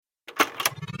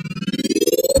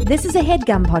This is a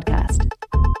HeadGum podcast.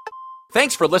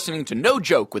 Thanks for listening to No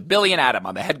Joke with Billy and Adam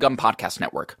on the HeadGum Podcast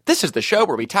Network. This is the show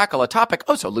where we tackle a topic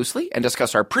oh so loosely and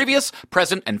discuss our previous,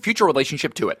 present, and future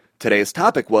relationship to it. Today's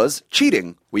topic was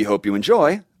cheating. We hope you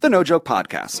enjoy the No Joke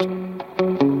Podcast.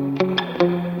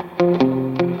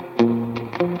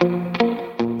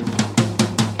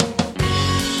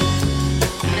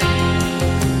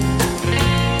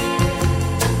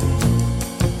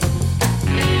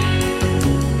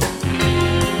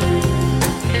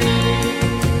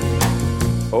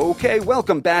 Okay,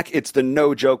 welcome back. It's the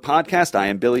No Joke Podcast. I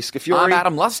am Billy Scafuri. I'm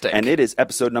Adam Lustig. And it is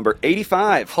episode number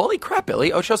 85. Holy crap,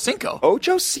 Billy. Ocho Cinco.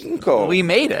 Ocho Cinco. We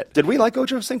made it. Did we like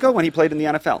Ocho Cinco when he played in the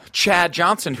NFL? Chad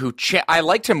Johnson, I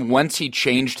liked him once he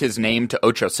changed his name to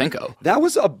Ocho Cinco. That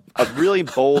was a really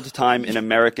bold time in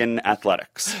American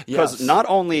athletics. Because Yes. not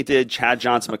only did Chad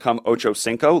Johnson become Ocho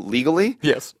Cinco legally,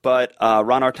 Yes. but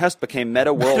Ron Artest became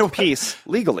Meta World Peace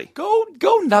legally. Go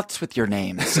nuts with your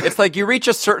names. It's like you reach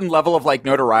a certain level of like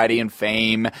notoriety and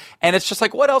fame, and it's just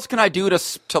like, what else can I do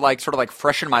to like sort of like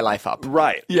freshen my life up?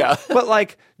 Right. Yeah. But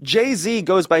like Jay-Z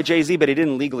goes by Jay-Z, but he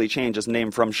didn't legally change his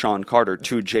name from Sean Carter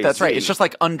to Jay-Z. That's right. It's just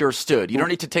like understood. You don't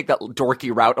need to take that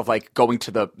dorky route of like going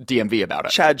to the DMV about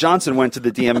it. Chad Johnson went to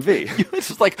the DMV. It's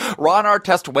just like Ron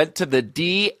Artest went to the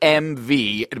DMV and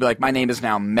be like, my name is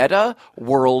now Meta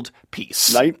World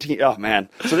Peace. Oh, man.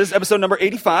 So this is episode number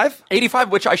 85. 85,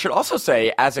 which I should also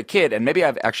say as a kid, and maybe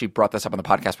I've actually brought this up on the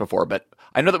podcast before, but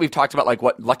I know that we've talked about like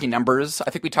what lucky numbers. I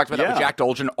think we talked about that with Jack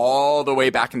Dolgen all the way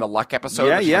back in the Luck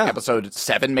episode, which is like episode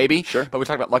 7 maybe. Sure. But we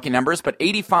talked about lucky numbers, but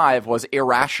 85 was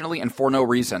irrationally and for no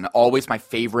reason always my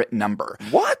favorite number.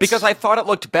 What? Because I thought it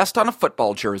looked best on a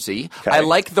football jersey. Okay. I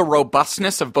like the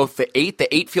robustness of both the 8.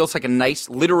 The 8 feels like a nice,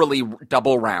 literally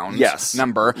double round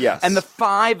number. Yes. And the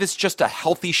 5 is just a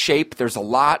healthy shape. There's a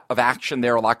lot of action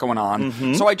there, a lot going on.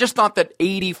 Mm-hmm. So I just thought that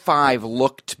 85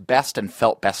 looked best and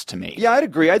felt best to me. Yeah, I'd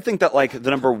agree. I'd think that like the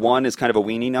number 1 is kind of a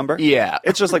weenie number. Yeah.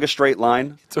 It's just like a straight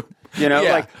line. You know,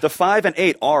 Yeah. like the 5 and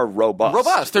 8 are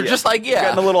robust. They're just like,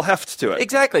 Getting a little heft to it.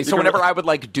 Exactly. So whenever I would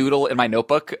like doodle in my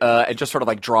notebook and just sort of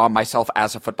like draw myself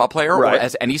as a football player or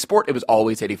as any sport, it was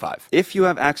always 85. If you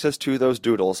have access to those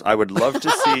doodles, I would love to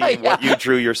see what you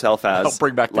drew yourself as. I'll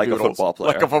bring back the like doodles. a football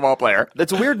player. Like a football player.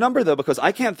 That's a weird number, though, because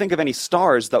I can't think of any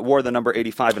stars that wore the number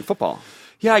 85 in football.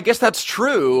 Yeah, I guess that's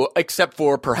true, except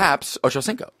for perhaps Ocho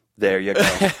Cinco. There you go.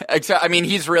 Except, I mean,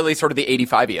 he's really sort of the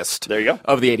 85iest. There you go.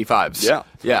 Of the 85s. Yeah.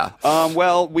 Yeah.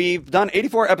 Well, we've done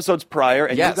 84 episodes prior,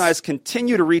 and you guys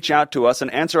continue to reach out to us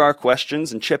and answer our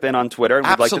questions and chip in on Twitter, and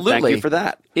we'd like to thank you for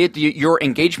that. Your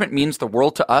engagement means the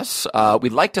world to us.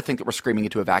 We'd like to think that we're screaming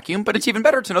into a vacuum, but it's even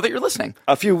better to know that you're listening.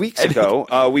 A few weeks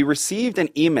ago, we received an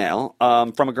email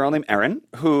from a girl named Erin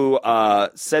who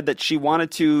said that she wanted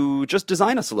to just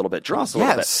design us a little bit, draw us a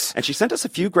little bit. And she sent us a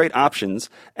few great options,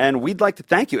 and we'd like to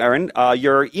thank you, Erin.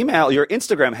 Your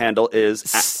Instagram handle is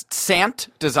Sant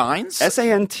Designs.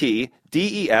 SantDesIGNS.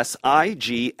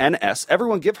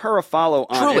 Everyone give her a follow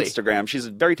on Instagram. She's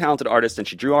a very talented artist, and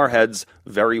she drew our heads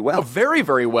very well. Very,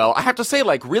 very well. I have to say,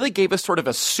 like, really gave us sort of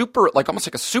a almost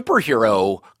like a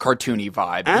superhero cartoony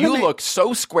vibe. You look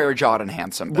so square-jawed and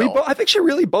handsome, Bill. I think she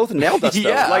really both nailed us, though.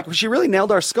 Yeah. Like, she really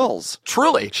nailed our skulls.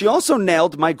 Truly. She also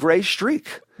nailed my gray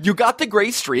streak. You got the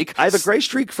gray streak. I have a gray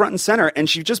streak front and center, and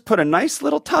she just put a nice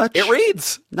little touch. It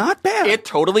reads. Not bad. It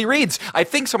totally reads. I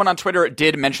think someone on Twitter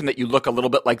did mention that you look a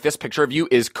little bit like this picture of you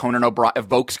is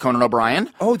evokes Conan O'Brien.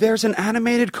 Oh, there's an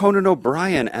animated Conan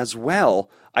O'Brien as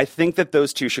well. I think that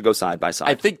those two should go side by side.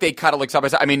 I think they kind of look side by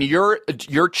side. I mean, your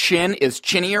chin is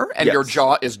chinnier and your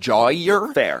jaw is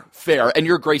jawier. Fair. And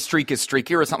your gray streak is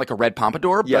streakier. It's not like a red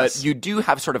pompadour, but you do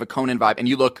have sort of a Conan vibe, and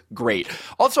you look great.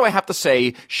 Also, I have to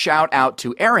say, shout out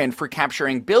to Erin for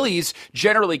capturing Billy's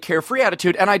generally carefree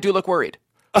attitude, and I do look worried.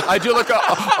 I do look.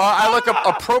 I look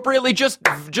appropriately, just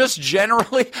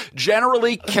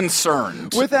generally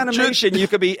concerned. With animation, you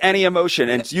could be any emotion,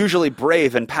 and it's usually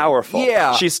brave and powerful.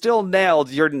 Yeah, she still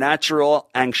nailed your natural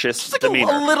anxious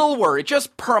demeanor. A little worried,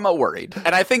 just perma worried,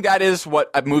 and I think that is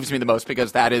what moves me the most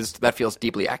because that feels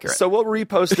deeply accurate. So we'll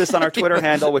repost this on our Twitter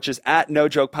handle, which is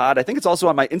 @NoJokePod. I think it's also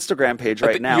on my Instagram page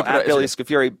right now @Billy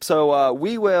Scafuri. So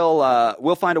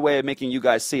we'll find a way of making you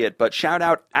guys see it. But shout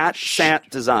out @Sant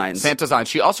Designs. Sant Designs.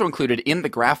 She also included in the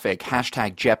graphic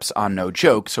 #Jeps on No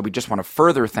Joke, so we just want to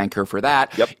further thank her for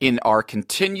that in our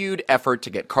continued effort to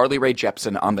get Carly Rae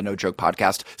Jepsen on the No Joke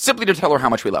podcast, simply to tell her how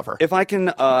much we love her. If I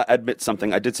can admit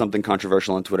something, I did something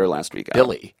controversial on Twitter last week.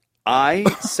 Billy. I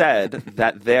said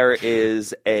that there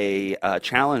is a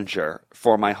challenger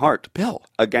for my heart, Bill,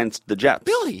 against the Jeps.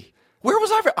 Billy, where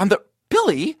was I? On the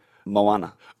Billy.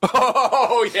 Moana.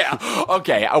 Oh, yeah.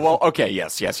 Okay. Well, okay.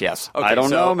 Yes. Okay, I don't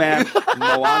know, man.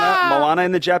 Moana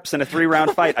and the Jeps in a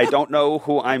 3-round fight. I don't know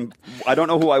who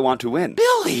I want to win.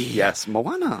 Billy. Yes,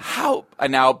 Moana. How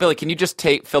now, Billy? Can you just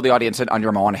fill the audience in on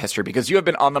your Moana history, because you have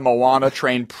been on the Moana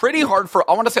train pretty hard for,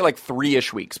 I want to say, like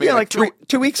 3-ish weeks. Maybe like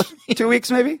 2 weeks. 2 weeks,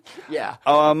 maybe. Yeah.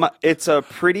 It's a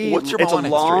pretty. What's your Moana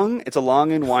history? It's a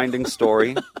long and winding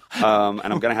story. And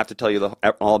I'm going to have to tell you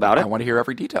all about it. I want to hear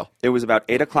every detail. It was about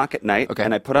 8:00 at night,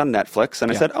 and I put on Netflix,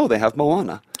 and I said, "Oh, they have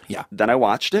Moana." Yeah. Then I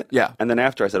watched it. Yeah. And then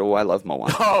after I said, "Oh, I love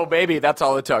Moana." Oh, baby, that's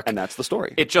all it took. And that's the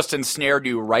story. It just ensnared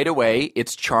you right away.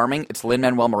 It's charming. It's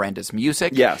Lin-Manuel Miranda's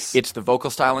music. Yes. It's the vocal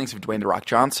stylings of Dwayne The Rock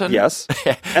Johnson. Yes.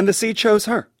 And the sea chose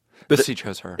her. The sea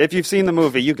chose her. If you've seen the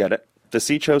movie, you get it. The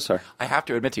sea chose her. I have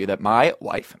to admit to you that my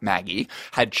wife, Maggie,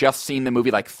 had just seen the movie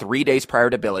like 3 days prior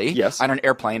to Billy. Yes. On an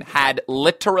airplane, had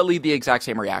literally the exact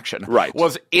same reaction. Right.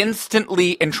 Was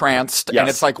instantly entranced, Yes. and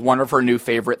it's like one of her new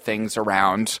favorite things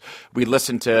around. We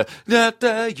listened to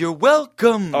You're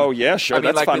Welcome. Oh, yeah, sure. I mean,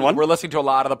 That's like, a fun one. We're listening to a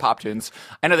lot of the pop tunes.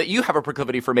 I know that you have a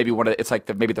proclivity for maybe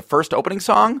maybe the first opening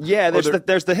song. Yeah,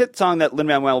 there's the hit song that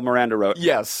Lin-Manuel Miranda wrote.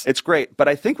 Yes. It's great, but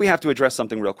I think we have to address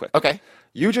something real quick. Okay.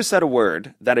 You just said a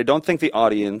word that I don't think the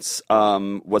audience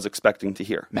was expecting to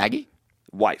hear. Maggie?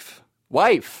 Wife.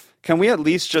 Can we at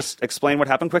least just explain what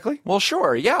happened quickly? Well,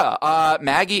 sure, yeah.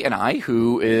 Maggie and I,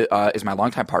 who is my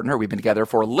longtime partner, we've been together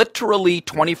for literally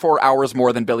 24 hours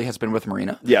more than Billy has been with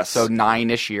Marina. Yes. So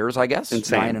 9-ish years, I guess.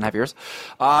 Insane. 9.5 years.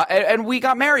 And we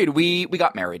got married. We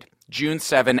got married June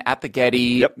 7 at the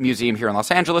Getty Museum here in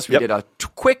Los Angeles. We did a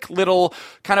quick little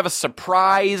kind of a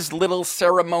surprise little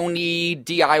ceremony,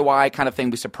 DIY kind of thing.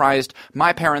 We surprised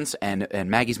my parents and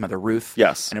Maggie's mother, Ruth.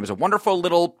 Yes. And it was a wonderful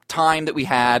little time that we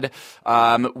had.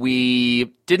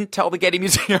 We didn't tell the Getty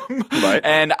Museum. Right.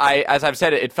 And as I've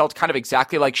said, it felt kind of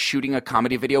exactly like shooting a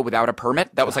comedy video without a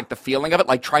permit. That was like the feeling of it,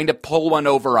 like trying to pull one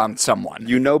over on someone.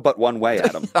 You know but one way,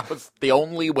 Adam. That was the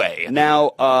only way.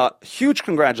 Now, huge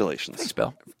congratulations. Thanks,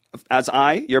 Bill. As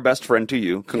your best friend to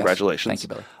you, congratulations. Yes.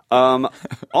 Thank you, Billy.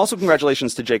 Also,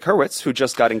 congratulations to Jake Hurwitz, who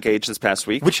just got engaged this past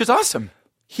week. Which is awesome.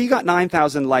 He got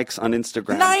 9,000 likes on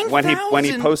Instagram 9,000? when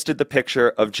he posted the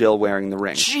picture of Jill wearing the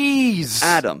ring. Jeez.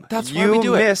 Adam, that's why we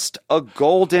do it. missed a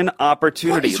golden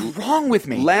opportunity. What is wrong with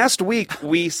me? Last week,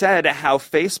 we said how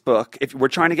Facebook, if we're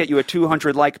trying to get you a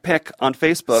 200-like pic on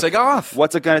Facebook, Sagoth.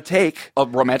 What's it going to take? A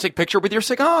romantic picture with your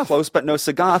Sagoth. Close but no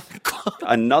Sagoth.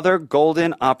 Another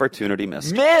golden opportunity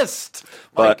missed.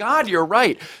 My God, you're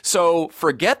right. So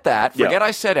forget that. Forget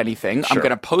I said anything. Sure. I'm going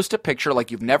to post a picture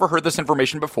like you've never heard this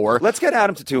information before. Let's get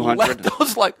Adam to 200. Let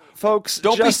those folks,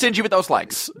 don't be stingy with those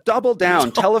likes. Double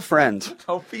down. Tell a friend.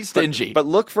 Don't be stingy. But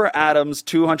look for Adam's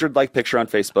 200-like picture on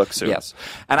Facebook soon. Yes.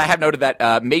 And I have noted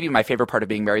that maybe my favorite part of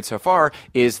being married so far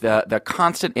is the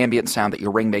constant ambient sound that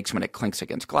your ring makes when it clinks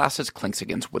against glasses, clinks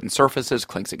against wooden surfaces,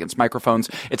 clinks against microphones.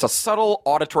 It's a subtle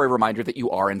auditory reminder that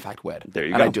you are, in fact, wed. There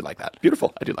you go. go. And I do like that.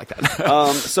 Beautiful. I do like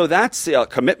that. So that's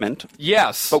commitment.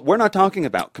 Yes. But we're not talking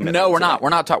about commitment. No, we're today. not. We're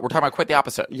talking about quite the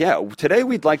opposite. Yeah. Today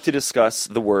we'd like to discuss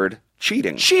the word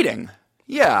cheating. Cheating.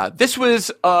 Yeah, this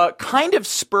was kind of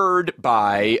spurred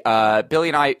by Billy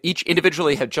and I each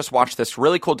individually had just watched this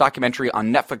really cool documentary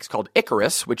on Netflix called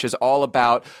Icarus, which is all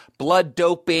about blood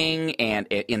doping and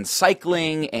in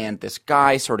cycling. And this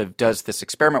guy sort of does this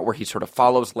experiment where he sort of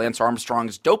follows Lance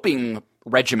Armstrong's doping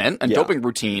regimen and doping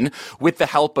routine with the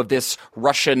help of this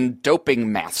Russian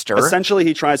doping master. Essentially,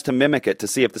 he tries to mimic it to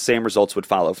see if the same results would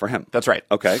follow for him. That's right.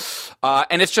 Okay.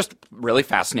 And it's just really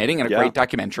fascinating and a great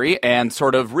documentary and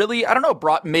sort of really, I don't know,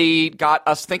 got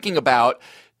us thinking about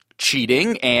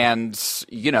cheating and,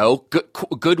 you know,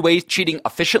 good ways cheating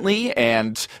efficiently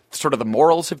and sort of the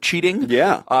morals of cheating.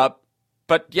 Yeah.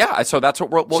 But yeah, so that's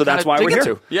what we'll so that's why dig we're into.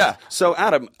 here. Yeah. So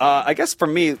Adam, I guess for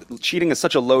me, cheating is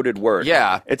such a loaded word.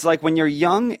 Yeah. It's like when you're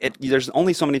young, there's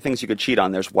only so many things you could cheat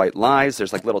on. There's white lies.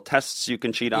 There's like little tests you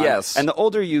can cheat on. Yes. And the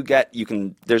older you get,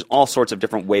 there's all sorts of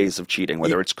different ways of cheating,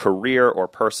 whether it's career or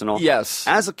personal. Yes.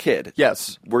 As a kid.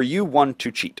 Yes. Were you one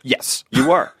to cheat? Yes. You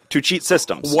were. To cheat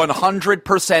systems.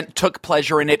 100% took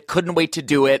pleasure in it. Couldn't wait to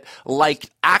do it.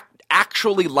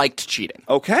 Actually liked cheating.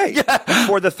 Okay. Yeah.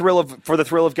 For the thrill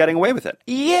of getting away with it.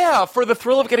 Yeah, for the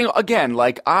thrill of getting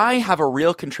I have a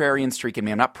real contrarian streak in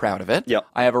me. I'm not proud of it. Yep.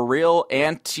 I have a real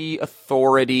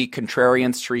anti-authority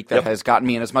contrarian streak that has gotten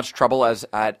me in as much trouble as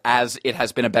it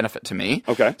has been a benefit to me.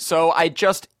 Okay. So I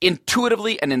just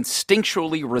intuitively and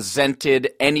instinctually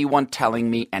resented anyone telling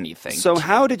me anything. So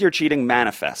how did your cheating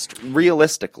manifest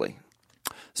realistically?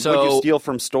 So, would you steal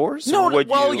from stores? No,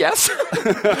 yes.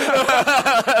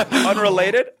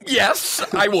 Unrelated? Yes,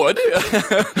 I would.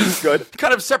 Good.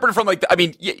 Kind of separate from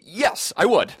yes, I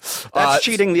would. That's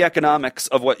cheating the economics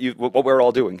of what we're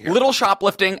all doing here. Little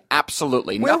shoplifting,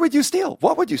 absolutely. Where would you steal?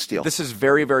 What would you steal? This is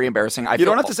very, very embarrassing. You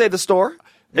don't have to say the store.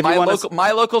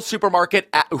 My local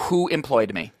supermarket, who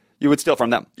employed me. You would steal from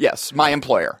them? Yes, my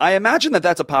employer. I imagine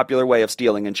that's a popular way of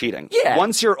stealing and cheating. Yeah.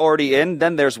 Once you're already in,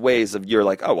 then there's ways of you're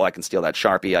like, oh, well, I can steal that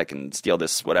Sharpie. I can steal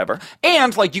this whatever.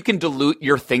 And, you can dilute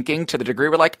your thinking to the degree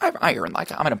where, I earn,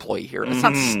 I'm an employee here. It's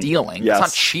not stealing. Yes. It's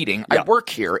not cheating. Yeah. I work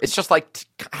here. It's just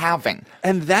having.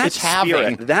 And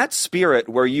that spirit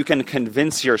where you can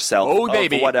convince yourself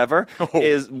of whatever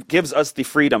gives us the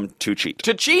freedom to cheat.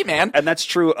 To cheat, man. And that's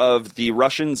true of the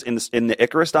Russians in the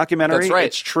Icarus documentary. That's right.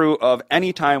 It's true of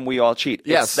any time we all cheat.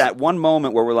 Yes. It's that one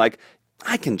moment where we're like,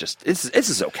 I can just this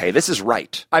is okay. This is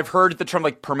right. I've heard the term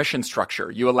permission structure.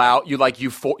 You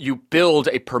build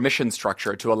a permission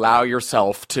structure to allow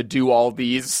yourself to do all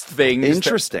these things.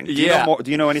 Interesting. Do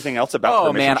you know anything else about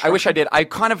permission structure? I wish I did. I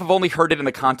kind of have only heard it in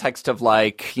the context of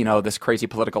this crazy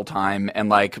political time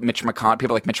and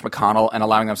people like Mitch McConnell and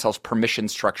allowing themselves permission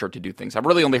structure to do things. I've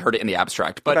really only heard it in the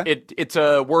abstract, but it's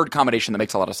a word combination that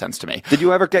makes a lot of sense to me. Did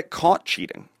you ever get caught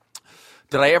cheating?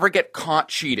 Did I ever get caught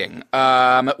cheating?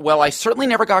 Well, I certainly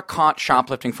never got caught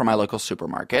shoplifting from my local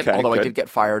supermarket, although I did get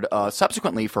fired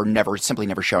subsequently for simply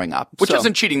never showing up, which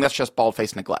isn't cheating. That's just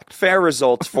bald-faced neglect. Fair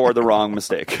results for the wrong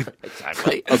mistake.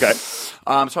 Exactly. Okay. So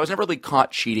I was never really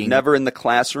caught cheating. Never in the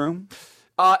classroom?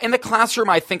 In the classroom,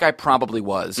 I think I probably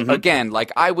was. Mm-hmm. Again,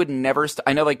 I would never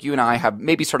I know you and I have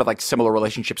maybe sort of similar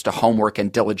relationships to homework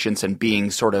and diligence and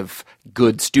being sort of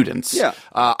good students. Yeah.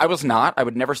 I was not. I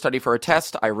would never study for a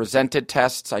test. I resented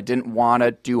tests. I didn't want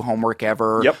to do homework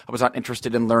ever. Yep. I was not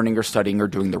interested in learning or studying or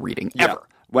doing the reading ever.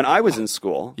 When I was in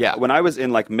school, when I was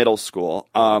in like middle school,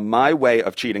 my way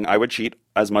of cheating, I would cheat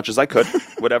as much as I could,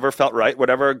 whatever felt right,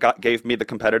 whatever gave me the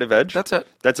competitive edge. That's it.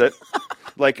 That's it.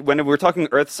 Like when we're talking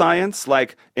earth science,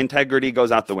 like integrity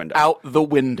goes out the window. Out the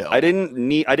window. I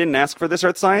didn't ask for this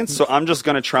earth science, so I'm just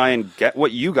going to try and get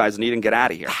what you guys need and get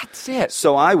out of here. That's it.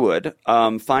 So I would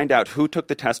find out who took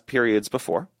the test periods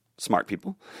before. Smart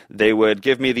people. They would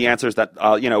give me the answers that,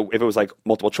 if it was like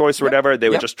multiple choice or whatever, they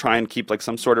would just try and keep like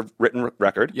some sort of written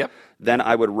record. Yep. Then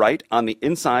I would write on the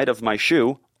inside of my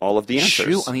shoe all of the answers.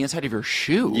 Shoe on the inside of your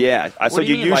shoe? Yeah. So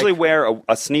you usually wear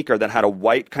a sneaker that had a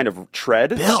white kind of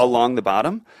tread along the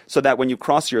bottom so that when you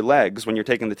cross your legs, when you're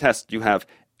taking the test, you have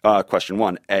question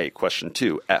 1, A, question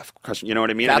 2, F, question, you know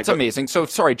what I mean? That's amazing. So,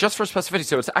 sorry, just for specificity,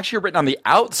 so it's actually written on the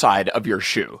outside of your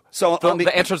shoe. So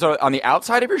the answers are on the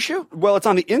outside of your shoe? Well, it's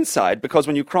on the inside because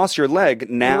when you cross your leg,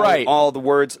 now all the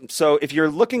words, so if you're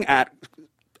looking at,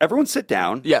 everyone sit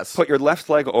down. Yes. Put your left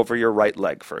leg over your right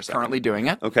leg for a second. Currently doing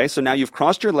it. Okay, so now you've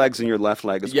crossed your legs and your left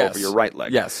leg is over your right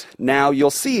leg. Yes. Now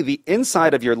you'll see the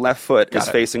inside of your left foot is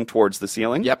facing towards the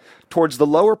ceiling. Yep. Towards the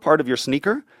lower part of your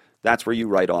sneaker, that's where you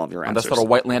write all of your answers. On this little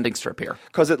white landing strip here.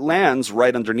 Because it lands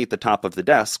right underneath the top of the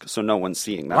desk, so no one's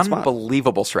seeing that spot.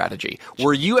 Unbelievable strategy.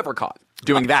 Were you ever caught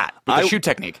doing that with the shoe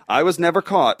technique? I was never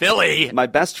caught. Billy! My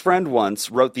best friend once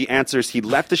wrote the answers. He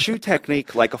left the shoe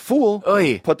technique like a fool,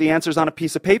 put the answers on a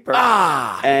piece of paper.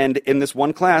 And in this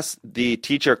one class, the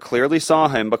teacher clearly saw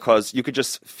him because you could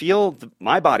just feel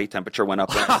my body temperature went up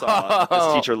when I saw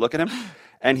this teacher look at him.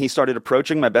 And he started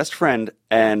approaching my best friend,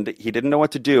 and he didn't know what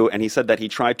to do, and he said that he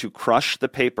tried to crush the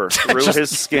paper through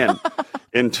his skin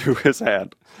into his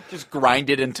hand. Just grind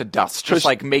it into dust. Just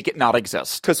make it not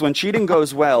exist. Because when cheating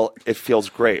goes well, it feels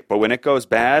great. But when it goes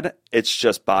bad, it's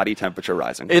just body temperature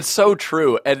rising. It's so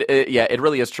true. And it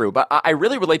really is true. But I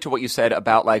really relate to what you said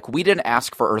about we didn't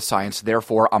ask for earth science,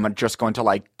 therefore I'm just going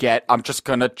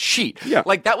to cheat. Yeah.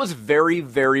 That was very,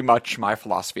 very much my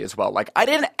philosophy as well. I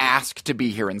didn't ask to be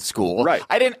here in school. Right.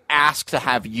 I didn't ask to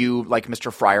have you,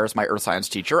 Mr. Fryer, as my earth science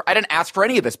teacher. I didn't ask for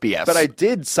any of this BS. But I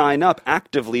did sign up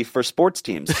actively for sports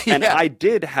teams. And I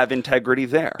did have integrity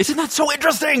there. Isn't that so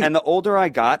interesting? And the older I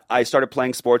got, I started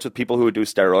playing sports with people who would do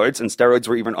steroids, and steroids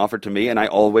were even offered to me, and I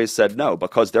always said no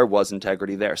because there was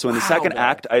integrity there. So in the second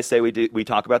act, I say we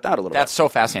talk about that a little bit. That's so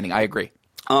fascinating. I agree.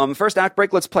 First act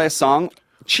break, let's play a song.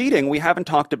 Cheating, we haven't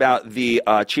talked about the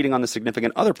cheating on the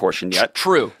significant other portion yet.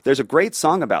 True. There's a great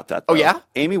song about that, though. Oh, yeah?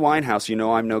 Amy Winehouse, You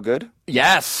Know I'm No Good?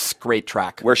 Yes. Great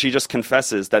track. Where she just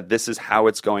confesses that this is how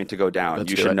it's going to go down.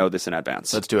 You should know this in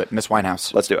advance. Let's do it. Miss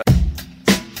Winehouse. Let's do it.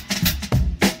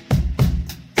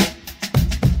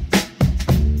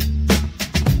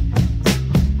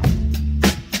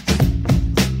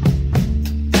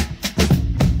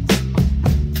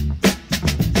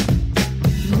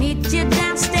 Meet you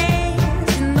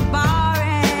downstairs in the bar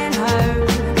and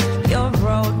heard your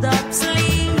role.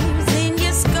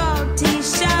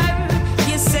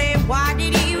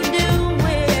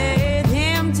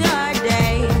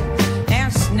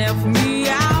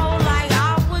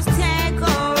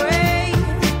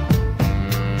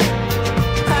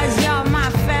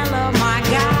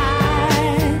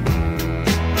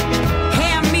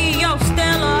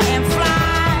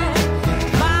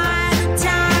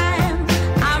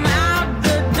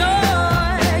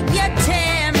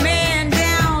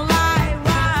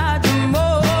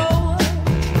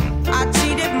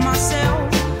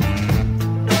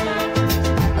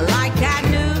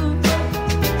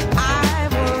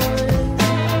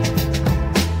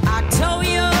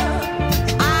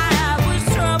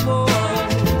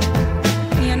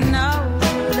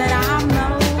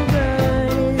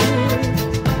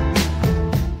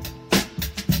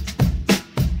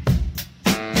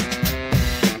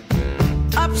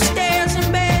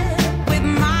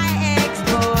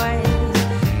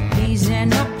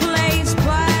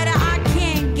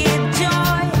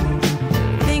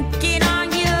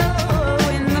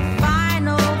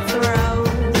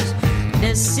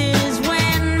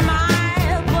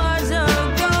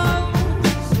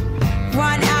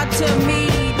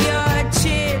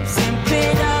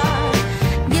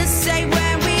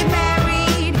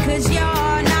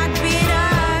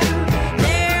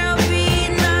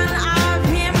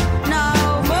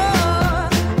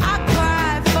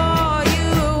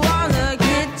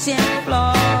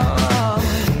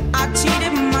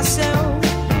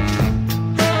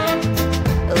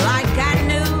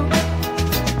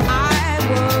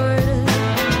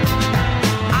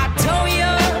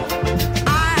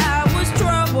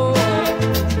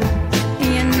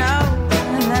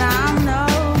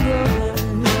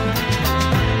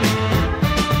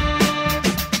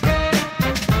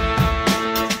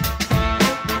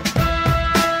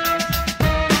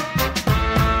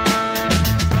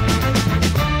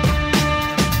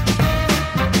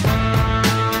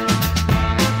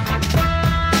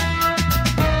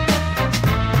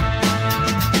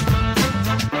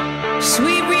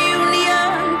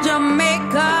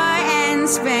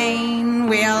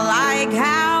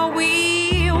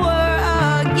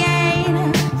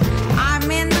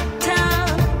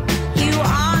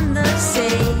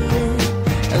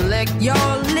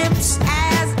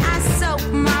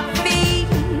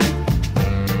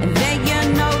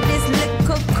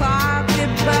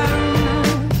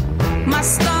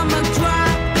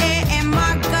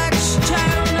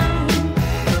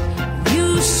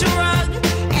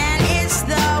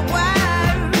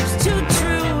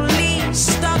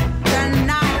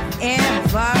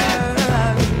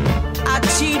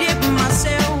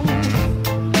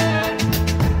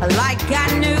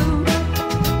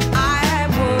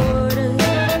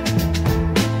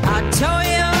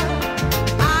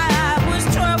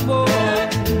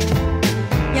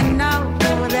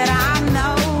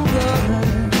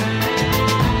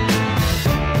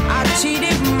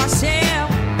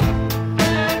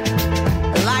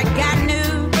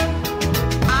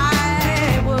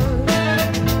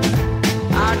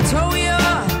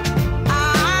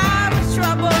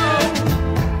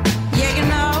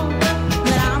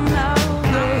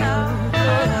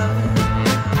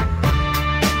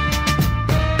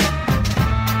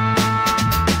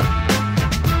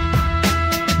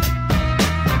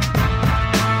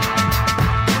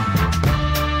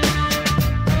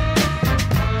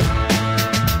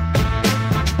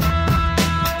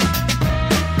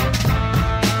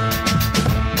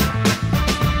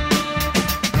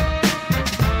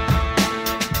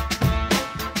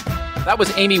 That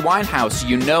was Amy Winehouse,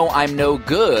 You Know I'm No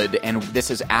Good, and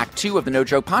this is Act 2 of the No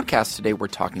Joke Podcast. Today we're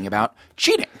talking about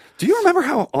cheating. Do you remember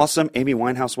how awesome Amy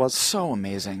Winehouse was? So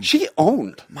amazing. She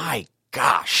owned. My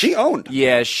gosh. She owned.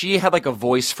 Yeah, she had like a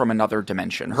voice from another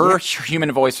dimension. Her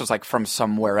human voice was like from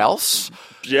somewhere else.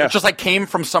 Yeah. It just like came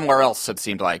from somewhere else, it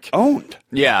seemed like. Owned.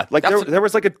 Yeah. Like there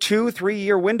was like a 2-3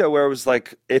 year window where it was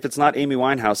like, if it's not Amy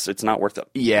Winehouse, it's not worth it.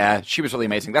 Yeah, she was really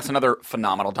amazing. That's another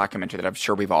phenomenal documentary that I'm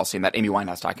sure we've all seen. That Amy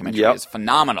Winehouse documentary is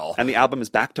phenomenal. And the album is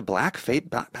Back to Black? Fade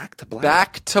Back to Black?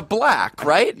 Back to Black,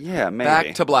 right? Yeah, maybe.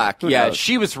 Back to Black. Who knows?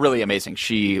 She was really amazing.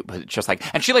 She was just like,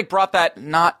 and she like brought that,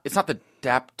 it's not the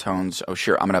Daptones. Oh,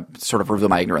 sure. I'm going to sort of reveal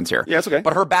my ignorance here. Yeah, it's okay.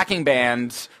 But her backing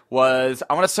band was,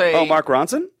 I want to say. Oh, Mark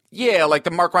Ronson? Yeah, like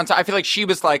the Mark Ronson. I feel like she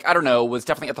was like, I don't know, was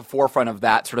definitely at the forefront of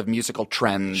that sort of musical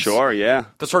trend. Sure, yeah.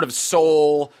 The sort of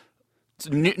soul,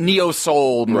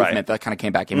 neo-soul movement that kind of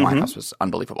came back. Amy Winehouse was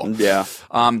unbelievable. Yeah.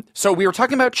 So we were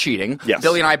talking about cheating. Yes.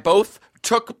 Billy and I both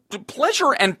took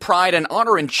pleasure and pride and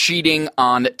honor in cheating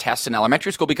on tests in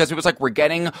elementary school because it was like we're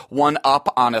getting one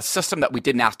up on a system that we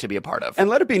didn't ask to be a part of. And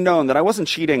let it be known that I wasn't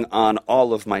cheating on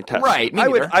all of my tests. Right, me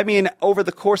neither. I mean, over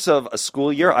the course of a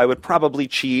school year, I would probably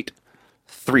cheat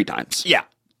 3 times. Yeah.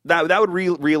 That would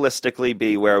realistically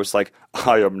be where I was like,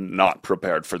 I am not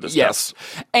prepared for this test.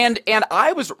 And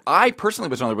I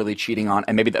personally was only really cheating on,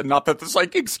 and maybe not that this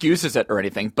like excuses it or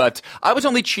anything, but I was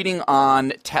only cheating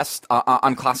on tests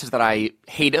on classes that I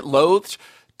hated, loathed,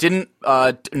 knew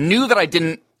that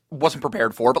I wasn't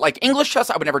prepared for, but like English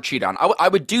tests I would never cheat on. I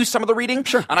would do some of the reading,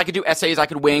 sure, and I could do essays, I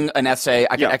could wing an essay,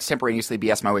 I could extemporaneously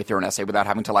BS my way through an essay without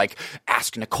having to like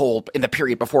ask Nicole in the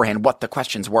period beforehand what the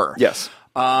questions were. Yes.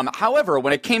 However,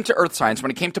 when it came to earth science,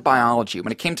 when it came to biology,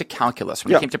 when it came to calculus,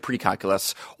 when it came to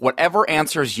pre-calculus, whatever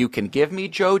answers you can give me,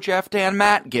 Joe, Jeff, Dan,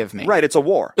 Matt, give me. Right, it's a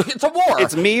war. It's a war.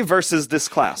 It's me versus this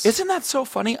class. Isn't that so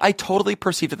funny? I totally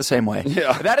perceived it the same way.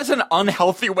 Yeah. That is an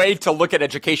unhealthy way to look at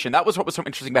education. That was what was so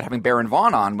interesting about having Baron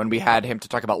Vaughn on when we had him to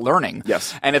talk about learning.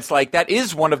 Yes. And it's like, that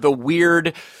is one of the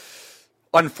weird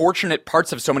unfortunate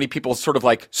parts of so many people's sort of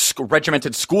like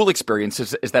regimented school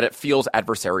experiences is that it feels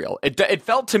adversarial. It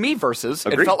felt to me versus.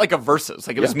 Agreed. It felt like a versus.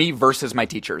 Like it was me versus my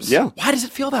teachers. Yeah. Why does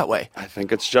it feel that way? I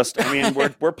think it's just,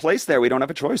 we're placed there. We don't have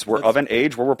a choice. We're of an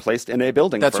age where we're placed in a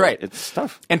building. That's right. It's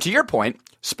tough. And to your point,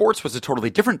 sports was a totally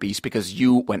different beast because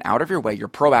you went out of your way. You're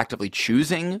proactively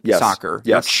choosing soccer.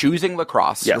 You're choosing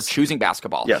lacrosse. You're choosing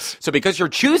basketball. Yes. So because you're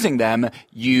choosing them,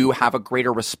 you have a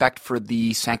greater respect for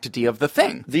the sanctity of the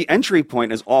thing. The entry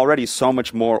point is already so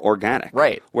much more organic.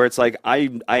 Right. Where it's like,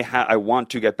 I want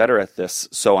to get better at this,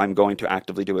 so I'm going to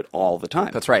actively do it all the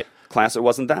time. That's right. Class, it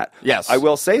wasn't that. Yes. I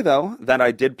will say, though, that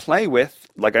I did play with,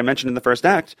 like I mentioned in the first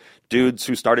act, dudes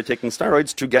who started taking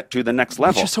steroids to get to the next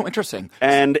level. Which is so interesting.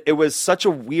 And it was such a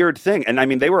weird thing. And I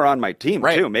mean, they were on my team,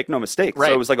 too, make no mistake. Right.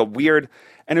 So it was like a weird,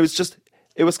 and it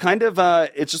was kind of,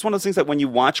 it's just one of those things that when you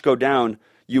watch go down,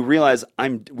 you realize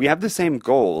we have the same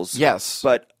goals. Yes.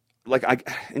 But like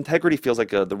integrity feels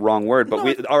like the wrong word,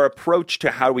 but our approach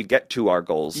to how we get to our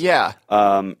goals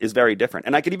is very different.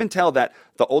 And I could even tell that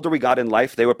the older we got in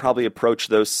life, they would probably approach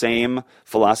those same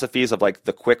philosophies of like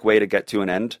the quick way to get to an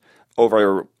end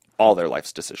over all their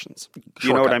life's decisions. Do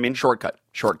you know what I mean? Shortcut.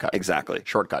 Exactly.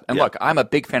 Shortcut. And look, I'm a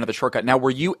big fan of the shortcut. Now,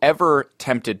 were you ever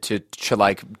tempted to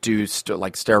like do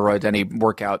like steroids, any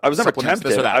workout? I was never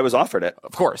tempted. I was offered it.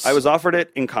 Of course. I was offered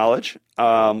it in college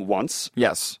once.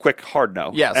 Yes. Quick, hard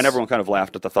no. Yes. And everyone kind of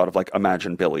laughed at the thought of like,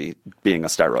 imagine Billy being a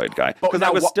steroid guy. Because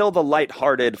I was still the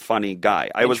lighthearted, funny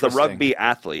guy. I was the rugby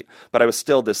athlete, but I was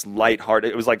still this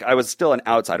lighthearted. It was like I was still an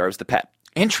outsider. I was the pet.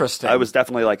 Interesting. I was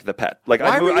definitely like the pet. Like,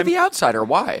 why were you the outsider?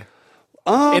 Why?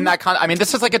 In that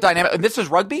this is like a dynamic. This is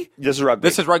rugby. This is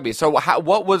rugby. So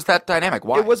what was that dynamic?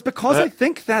 Why? It was because I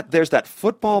think that there's that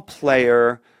football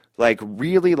player, like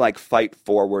really like fight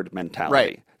forward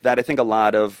mentality that I think a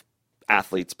lot of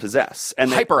athletes possess.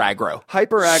 And hyper aggro,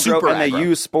 and they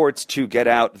use sports to get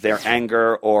out their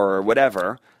anger or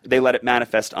whatever. They let it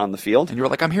manifest on the field. And you were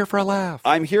like, I'm here for a laugh.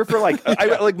 I'm here for like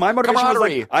my motivation was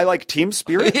like, I like team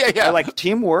spirit. Yeah. I like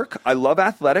teamwork. I love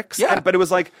athletics. Yeah. But it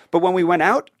was like, but when we went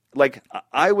out, like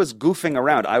I was goofing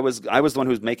around. I was the one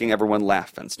who was making everyone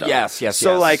laugh and stuff. Yes.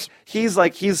 So like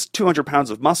he's 200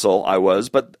 pounds of muscle. I was,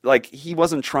 but like he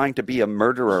wasn't trying to be a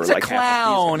murderer. He's like a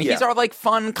clown. He's our like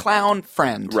fun clown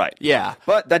friend. Right. Yeah.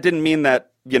 But that didn't mean that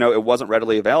it wasn't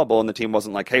readily available, and the team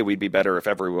wasn't like, hey, we'd be better if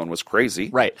everyone was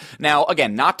crazy. Right. Now,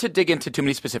 again, not to dig into too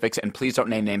many specifics, and please don't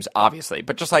name names, obviously,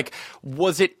 but just like,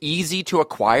 was it easy to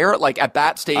acquire? Like, at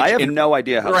that stage... I have no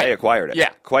idea how they acquired it. Yeah.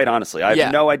 Quite honestly. I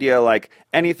have no idea, like,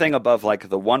 anything above, like,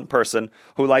 the one person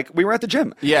who, like, we were at the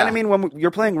gym. Yeah. And I mean, when you're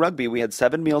playing rugby, we had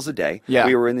 7 meals a day. Yeah.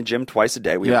 We were in the gym twice a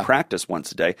day. We had practice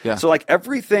once a day. Yeah. So, like,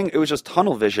 everything, it was just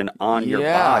tunnel vision on your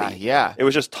body. Yeah. It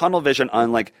was just tunnel vision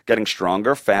on, like, getting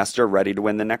stronger, faster, ready to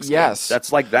win the next game.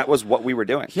 That was what we were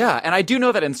doing. Yeah, and I do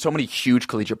know that in so many huge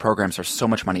collegiate programs, there's so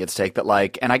much money at stake that,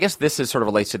 like, and I guess this is sort of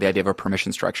relates to the idea of a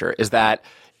permission structure, is that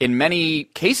in many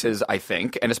cases, I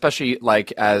think, and especially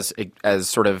like as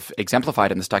sort of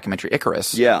exemplified in this documentary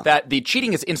Icarus, that the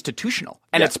cheating is institutional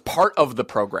and it's part of the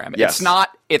program. Yes.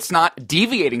 It's not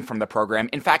deviating from the program.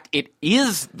 In fact, it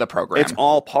is the program. It's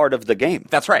all part of the game.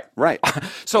 That's right. Right.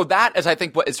 So that is, I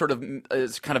think, what is sort of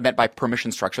is kind of meant by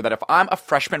permission structure, that if I'm a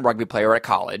freshman rugby player at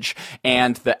college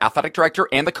and the athletic director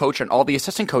and the coach and all the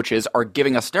assistant coaches are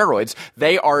giving us steroids,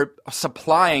 they are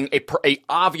supplying a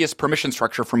obvious permission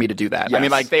structure for me to do that. Yes. I mean,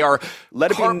 like, they are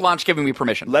carte blanche giving me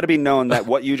permission. Let it be known that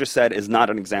what you just said is not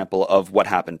an example of what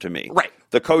happened to me. Right.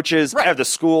 The coaches, the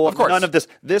school, of course. None of this.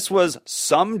 This was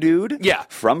some dude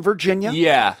from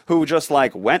Virginia who just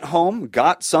like went home,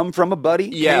 got some from a buddy,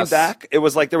 came back. It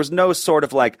was like there was no sort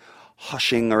of like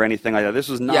hushing or anything like that. This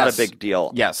was not a big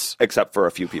deal. Yes. Except for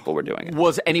a few people were doing it.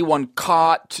 Was anyone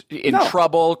caught in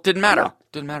trouble? Didn't matter. No.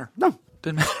 Didn't matter. No.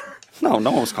 Didn't matter. No one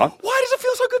was caught. Why does it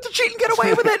feel so good to cheat and get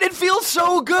away with it? It feels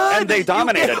so good. And they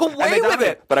dominated. You get away with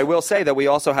it. But I will say that we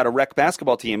also had a rec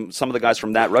basketball team. Some of the guys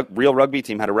from that real rugby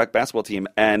team had a rec basketball team,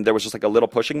 and there was just like a little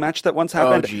pushing match that once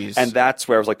happened. Oh, jeez. And that's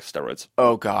where I was like, steroids.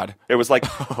 Oh, God. It was like,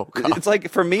 it's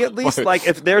like, for me at least, like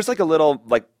if there's like a little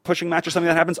like pushing match or something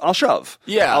that happens, I'll shove.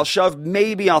 Yeah. I'll shove.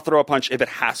 Maybe I'll throw a punch if it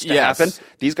has to happen.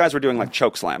 These guys were doing like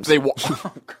choke slams.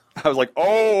 I was like,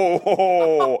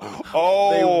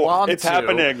 it's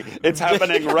happening. It's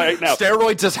happening right now.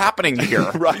 Steroids is happening here.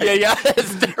 Right. Yeah.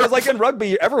 Because like in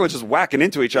rugby, everyone's just whacking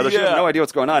into each other. You have no idea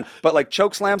what's going on. But like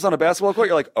choke slams on a basketball court,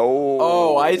 you're like,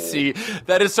 Oh, I see.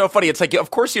 That is so funny. It's like,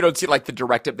 of course you don't see like the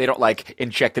directive. They don't like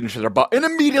inject it into their butt and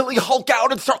immediately Hulk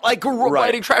out and start like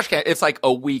lighting trash can. It's like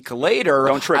a week later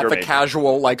at the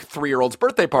casual like 3-year-old's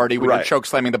birthday party when you're choke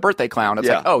slamming the birthday clown. It's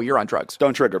like, oh, you're on drugs.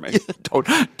 Don't trigger me.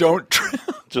 Don't.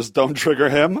 Just don't trigger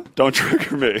him, don't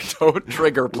trigger me. Don't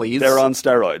trigger, please. They're on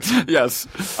steroids. Yes.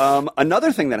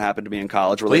 Another thing that happened to me in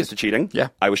college related to cheating. Yeah.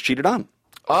 I was cheated on.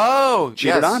 Oh,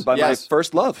 cheated on by my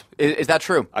first love. Is that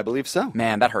true? I believe so.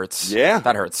 Man, that hurts. Yeah.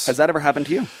 That hurts. Has that ever happened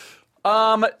to you?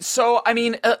 So, I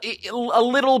mean, a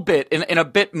little bit, in a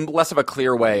bit less of a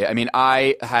clear way. I mean,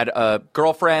 I had a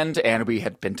girlfriend, and we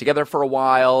had been together for a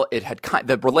while. It had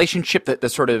the relationship, the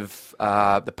sort of,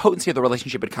 the potency of the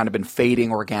relationship had kind of been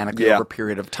fading organically over a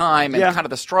period of time. And kind of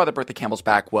the straw that broke the camel's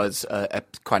back was a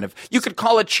kind of, you could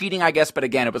call it cheating, I guess, but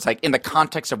again, it was like in the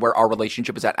context of where our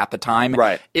relationship was at the time.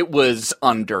 Right. It was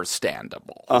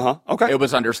understandable. Okay. It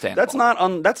was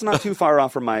understandable. That's not too far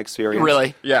off from my experience.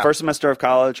 Really? Yeah. First semester of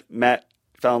college,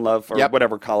 fell in love, or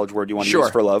whatever college word you want to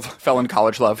use for love. Fell in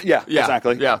college love. Yeah,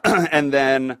 exactly. Yeah. And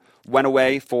then went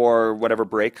away for whatever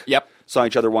break. Yep. Saw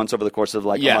each other once over the course of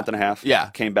like a month and a half. Yeah.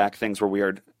 Came back, things were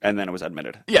weird, and then it was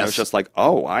admitted. Yes. And it was just like,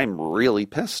 oh, I'm really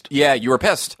pissed. Yeah, you were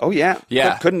pissed. Oh, yeah.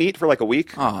 Yeah. Couldn't eat for like a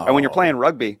week. Oh. And when you're playing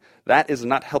rugby, that is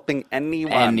not helping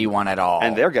anyone. Anyone at all.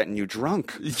 And they're getting you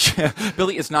drunk.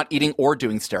 Billy is not eating or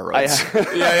doing steroids.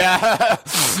 Yeah.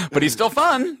 But he's still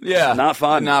fun. Yeah. Not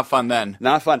fun. Not fun then.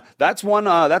 Not fun. That's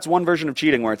one version of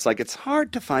cheating where it's like, it's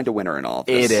hard to find a winner in all of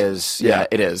this. It is. Yeah,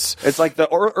 it is. It's like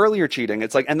the earlier cheating.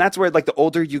 It's like, and that's where like the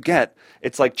older you get,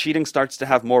 it's like cheating starts to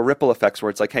have more ripple effects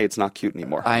where it's like, hey, it's not cute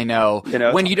anymore. I know. You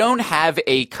know? When you don't have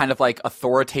a kind of like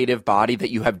authoritative body that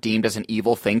you have deemed as an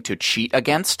evil thing to cheat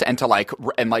against and to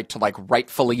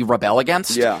rightfully rebel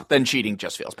against, then cheating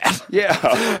just feels bad.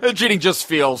 Yeah. Cheating just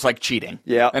feels like cheating.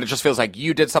 Yeah. And it just feels like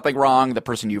you did something wrong, the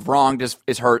person you've wronged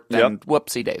is hurt, then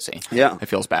whoopsie daisy. Yeah. It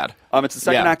feels bad. It's the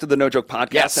second act of the No Joke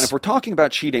podcast. Yes. And if we're talking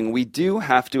about cheating, we do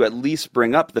have to at least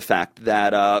bring up the fact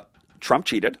that Trump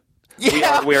cheated.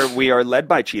 Yeah. We are led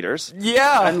by cheaters.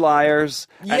 Yeah. And liars.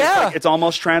 Yeah. And it's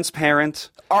almost transparent.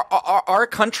 Our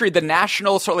country, the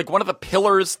national, sort of like one of the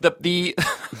pillars, the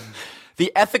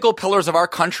the ethical pillars of our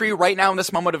country right now in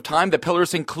this moment of time, the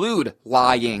pillars include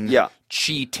lying,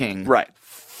 cheating,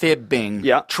 fibbing,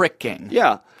 tricking.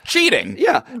 Yeah. Cheating.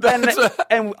 Yeah.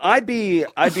 And I'd be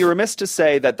remiss to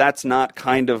say that that's not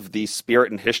kind of the spirit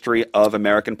and history of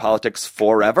American politics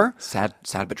forever. Sad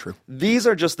but true. These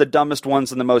are just the dumbest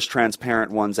ones and the most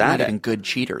transparent ones at it. Not even good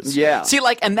cheaters. Yeah. See,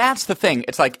 and that's the thing.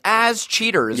 It's like, as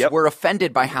cheaters, we're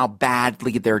offended by how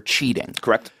badly they're cheating.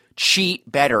 Correct. Cheat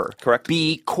better. Correct.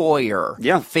 Be coyer.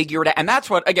 Yeah. Figure it out. And that's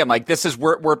what, again, like, this is,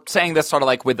 we're saying this sort of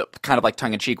like with kind of like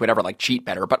tongue in cheek, whatever, like cheat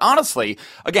better. But honestly,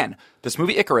 again, this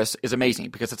movie Icarus is amazing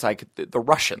because it's like the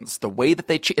Russians, the way that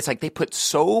they cheat, it's like they put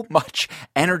so much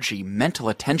energy, mental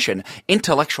attention,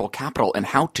 intellectual capital in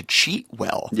how to cheat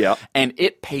well. Yeah. And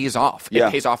it pays off. It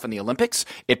pays off in the Olympics.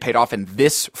 It paid off in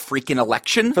this freaking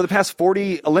election. For the past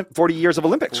 40 years of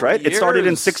Olympics, right? It started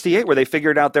in 1968 where they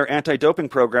figured out their anti-doping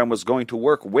program was going to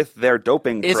work with their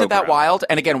doping program. Isn't that wild?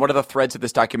 And again, one of the threads of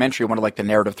this documentary, one of like the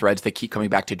narrative threads, they keep coming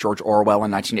back to George Orwell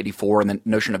in 1984 and the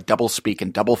notion of doublespeak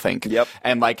and doublethink. Yep.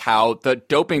 And like how the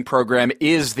doping program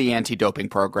is the anti-doping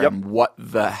program. Yep. What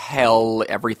the hell?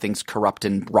 Everything's corrupt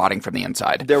and rotting from the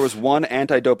inside. There was one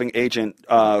anti-doping agent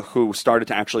who started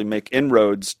to actually make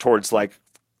inroads towards like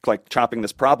chopping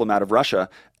this problem out of Russia,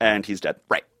 and he's dead.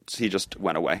 Right. He just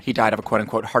went away. He died of a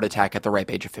quote-unquote heart attack at the ripe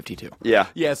age of 52. Yeah.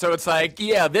 Yeah, so it's like,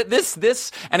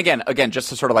 this, and again, just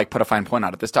to sort of like put a fine point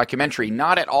on it, this documentary,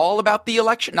 not at all about the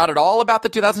election, not at all about the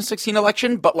 2016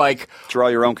 election, but like... Draw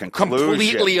your own conclusion.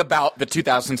 Completely about the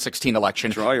 2016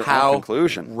 election. Draw your own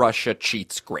conclusion. Russia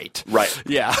cheats great. Right.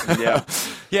 Yeah. Yeah.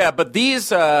 Yeah, but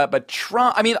but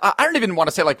Trump, I mean, I don't even want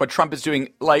to say like what Trump is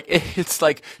doing, like, it's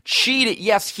like cheating.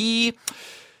 Yes, He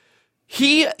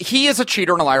is a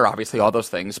cheater and a liar, obviously, all those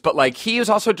things. But like, he is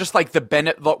also just like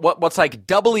what's like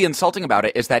doubly insulting about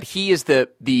it is that he is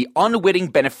the unwitting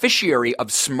beneficiary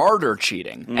of smarter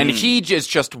cheating, and he is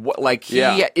just like he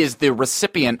is the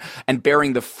recipient and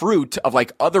bearing the fruit of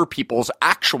like other people's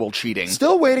actual cheating.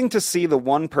 Still waiting to see the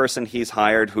one person he's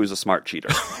hired who's a smart cheater.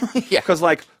 Yeah, because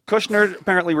like Kushner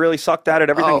apparently really sucked at it.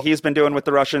 Everything he's been doing with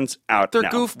the Russians out. They're now.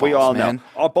 goofballs. We all man.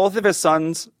 know. Both of his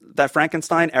sons. That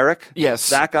Frankenstein, Eric? Yes.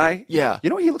 That guy? Yeah. You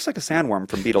know, he looks like a sandworm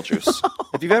from Beetlejuice.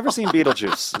 If you've ever seen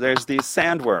Beetlejuice, there's these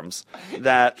sandworms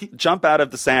that jump out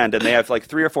of the sand and they have like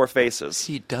 3 or 4 faces.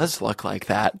 He does look like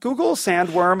that. Google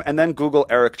sandworm and then Google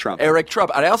Eric Trump. Eric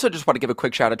Trump. And I also just want to give a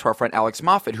quick shout out to our friend Alex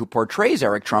Moffat, who portrays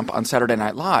Eric Trump on Saturday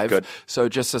Night Live. Good. So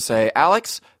just to say,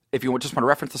 Alex, if you just want to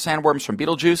reference the sandworms from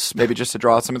Beetlejuice, maybe just to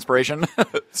draw some inspiration,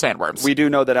 sandworms. We do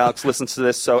know that Alex listens to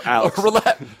this, so Alex.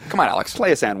 Come on, Alex.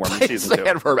 Play a sandworm in season 2.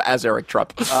 Sandworm as Eric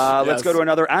Trump. Let's go to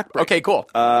another act break. Okay, cool.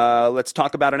 Let's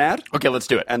talk about an ad. Okay, let's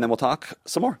do it. And then we'll talk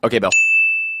some more. Okay, Bill.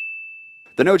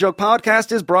 The No Joke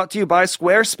Podcast is brought to you by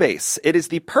Squarespace. It is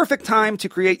the perfect time to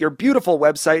create your beautiful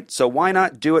website, so why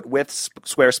not do it with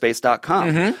Squarespace.com?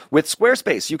 Mm-hmm. With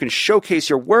Squarespace, you can showcase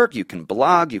your work, you can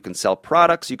blog, you can sell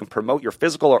products, you can promote your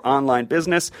physical or online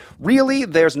business. Really,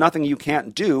 there's nothing you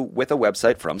can't do with a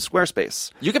website from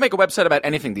Squarespace. You can make a website about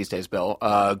anything these days, Bill.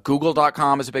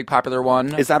 Google.com is a big popular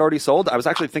one. Is that already sold? I was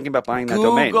actually thinking about buying that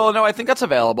domain. No, I think that's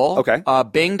available. Okay.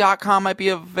 Bing.com might be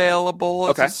available.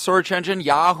 It's a search engine.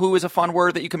 Yahoo is a fun word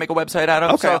that you can make a website out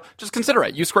of. Okay. So just consider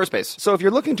it. Use Squarespace. So if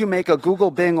you're looking to make a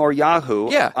Google, Bing, or Yahoo,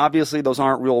 obviously those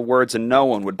aren't real words and no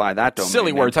one would buy that domain.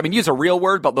 Silly words. I mean, use a real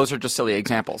word, but those are just silly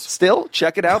examples. Still,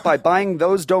 check it out by buying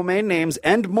those domain names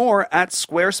and more at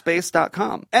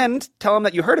squarespace.com. And tell them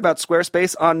that you heard about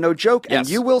Squarespace on No Joke, and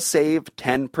you will save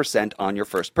 10% on your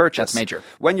first purchase. That's major.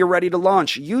 When you're ready to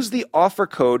launch, use the offer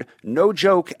code No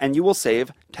Joke, and you will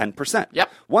save 10%.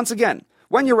 Yep. Once again,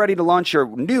 when you're ready to launch your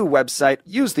new website,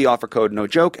 use the offer code No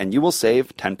Joke, and you will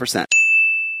save 10%.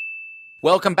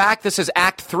 Welcome back. This is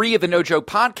Act 3 of the No Joke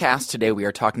Podcast. Today we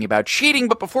are talking about cheating,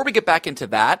 but before we get back into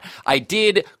that, I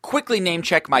did quickly name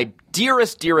check my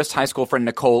dearest high school friend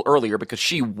Nicole earlier because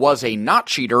she was a not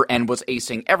cheater and was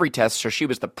acing every test, so she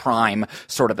was the prime,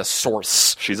 sort of the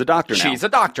source. She's a doctor now. She's a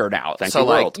doctor now. Thank you,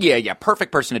 world. Yeah,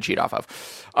 perfect person to cheat off of.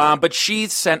 But she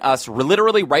sent us,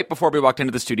 literally right before we walked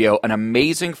into the studio, an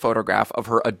amazing photograph of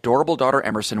her adorable daughter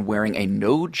Emerson wearing a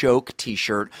No Joke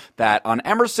t-shirt that on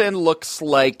Emerson looks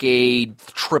like a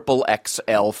triple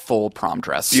XL full prom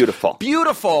dress. Beautiful.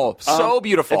 So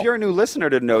beautiful. If you're a new listener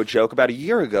to No Joke, about a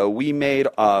year ago, we made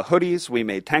hoodies, we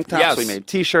made tank tops, we made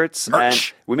t-shirts,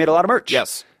 merch. And we made a lot of merch.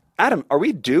 Yes. Adam, are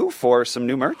we due for some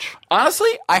new merch? Honestly,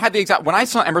 I had when I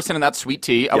saw Emerson in that sweet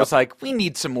tee, I was like, we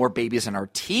need some more babies in our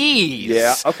tees.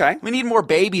 Yeah, okay. We need more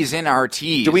babies in our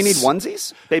tees. Do we need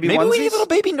onesies? Maybe onesies? onesies? We need little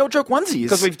baby No Joke onesies.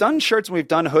 Because we've done shirts and we've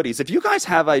done hoodies. If you guys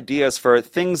have ideas for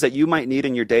things that you might need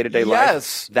in your day-to-day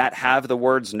life that have the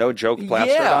words No Joke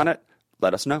plastered on it,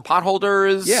 let us know. Pot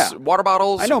holders, water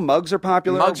bottles. I know mugs are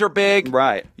popular. Mugs are big.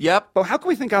 Right. Yep. But how can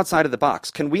we think outside of the box?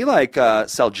 Can we,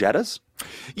 sell Jettas?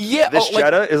 Yeah. This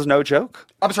Jetta is No Joke.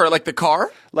 I'm sorry, like the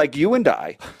car? Like you and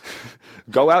I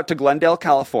go out to Glendale,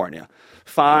 California,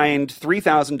 find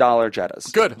 $3,000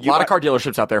 Jettas. Good. A lot of car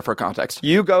dealerships out there for context.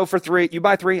 You go for 3. You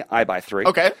buy 3. I buy 3.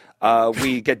 Okay.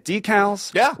 We get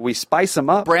decals. Yeah. We spice them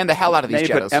up. Brand the hell out of these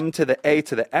Jettas. Maybe put M to the A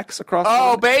to the X across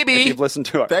Oh, them, baby. if you've listened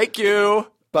to it. Thank you.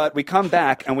 But we come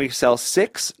back and we sell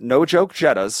 6 No Joke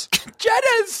Jettas.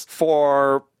 Jettas!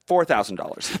 For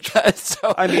 $4,000.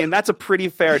 So, I mean, that's a pretty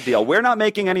fair deal. We're not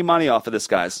making any money off of this,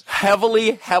 guys.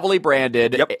 Heavily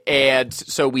branded. Yep. And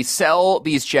so we sell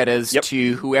these Jettas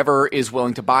to whoever is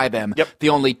willing to buy them. Yep. The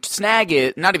only snag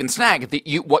is, not even snag,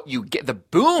 what you get, the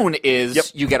boon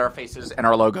is you get our faces and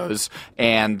our logos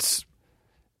and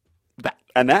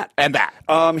that. And that.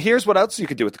 Here's what else you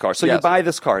could do with the car. So you buy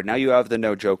this car. Now you have the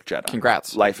No Joke Jetta.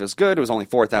 Congrats. Life is good. It was only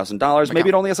 $4,000. Maybe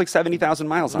it only has like 70,000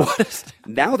 miles on it.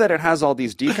 Now that it has all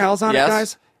these decals on it,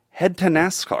 guys, head to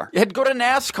NASCAR. Go to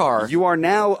NASCAR. You are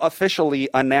now officially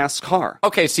a NASCAR.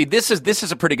 Okay, see, this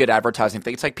is a pretty good advertising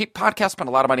thing. It's like podcasts spend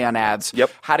a lot of money on ads.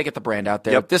 Yep. How to get the brand out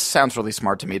there. Yep. This sounds really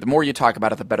smart to me. The more you talk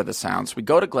about it, the better this sounds. We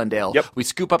go to Glendale. Yep. We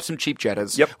scoop up some cheap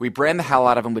Jettas. Yep. We brand the hell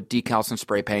out of them with decals and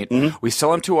spray paint. Mm-hmm. We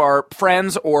sell them to our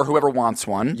friends or whoever wants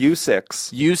one.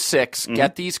 U6.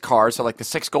 Get these cars. So like the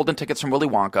 6 golden tickets from Willy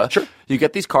Wonka. Sure. You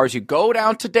get these cars. You go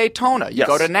down to Daytona. You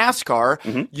go to NASCAR.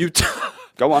 Mm-hmm.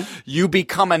 Go on. You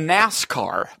become a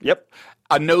NASCAR. Yep.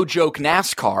 A No Joke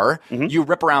NASCAR. Mm-hmm. You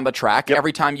rip around the track. Yep.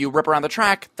 Every time you rip around the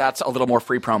track, that's a little more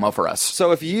free promo for us.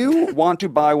 So if you want to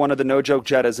buy one of the No Joke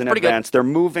Jettas in advance, they're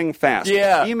moving fast.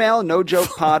 Yeah. Email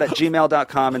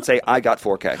nojokepod@gmail.com and say, I got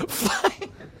 4K.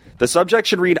 The subject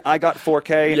should read, I got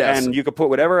 4K, and you can put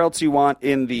whatever else you want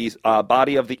in the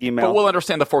body of the email. But we'll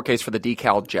understand the 4Ks for the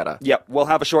decal Jetta. Yep, we'll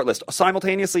have a short list.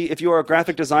 Simultaneously, if you are a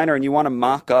graphic designer and you want to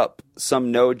mock up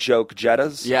some No Joke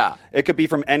Jettas, it could be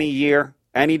from any year,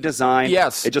 any design.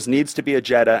 Yes. It just needs to be a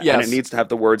Jetta, and it needs to have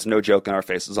the words No Joke in our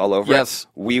faces all over it.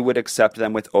 We would accept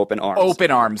them with open arms.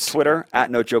 Open arms. Twitter,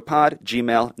 @NoJokePod,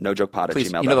 Gmail,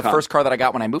 nojokepod@gmail.com. You know, the first car that I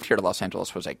got when I moved here to Los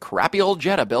Angeles was a crappy old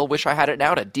Jetta, Bill. Wish I had it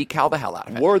now to decal the hell out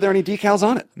of it. Were there any decals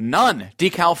on it? None.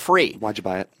 Decal free. Why'd you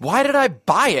buy it? Why did I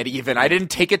buy it even? I didn't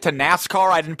take it to NASCAR.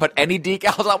 I didn't put any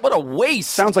decals on. What a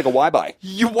waste. Sounds like a why buy.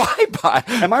 Why buy?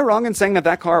 Am I wrong in saying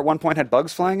that car at one point had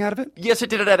bugs flying out of it? Yes, it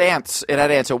did. It had ants.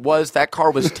 That car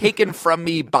was taken from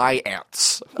me by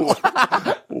ants.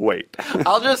 Wait.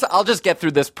 I'll just get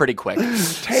through this pretty quick.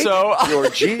 Take your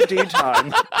GD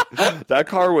time. That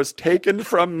car was taken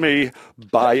from me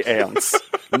by ants.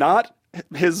 Not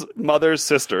his mother's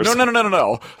sisters.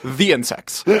 No. The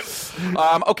insects.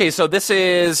 Okay, so this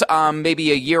is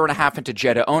maybe a year and a half into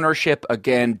Jetta ownership.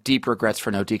 Again, deep regrets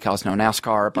for no decals, no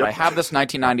NASCAR. But I have this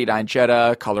 1999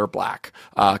 Jetta, color black,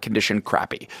 condition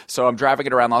crappy. So I'm driving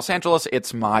it around Los Angeles.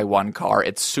 It's my one car.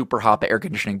 It's super hot. The air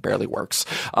conditioning barely works.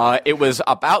 It was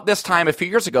about this time a few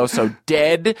years ago, so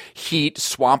dead heat,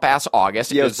 swamp-ass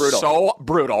August. Yeah, it was brutal. So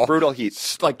brutal. Brutal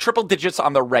heat. Like triple digits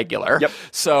on the regular. Yep.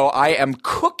 So I am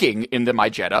cooking into my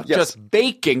Jetta, just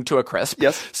baking to a crisp.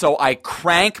 Yes. So I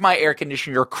crank my air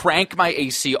conditioner, crank my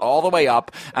AC all the way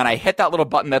up, and I hit that little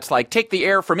button that's like, take the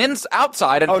air from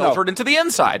outside and filter it into the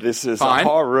inside. This is Fine. a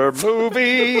horror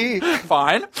movie.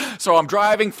 Fine. So I'm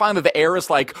driving. Finally, the air is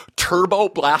like turbo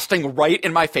blasting right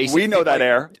in my face. We know that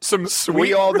air.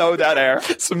 We all know that air.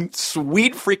 Some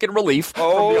sweet freaking relief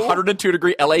from the 102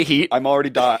 degree LA heat. I'm already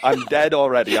dying. I'm dead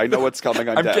already. I know what's coming.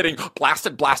 I'm dead. Getting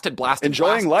blasted.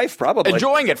 Enjoying life, probably.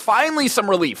 Enjoying it. Finally, some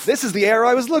relief. This is the air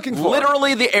I was looking for.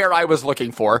 Literally the air I was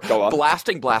looking for. Go on.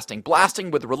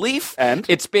 Blasting with relief. And?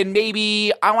 It's been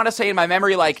maybe, I want to say in my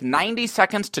memory, like 90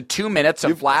 seconds to 2 minutes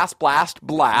of blast.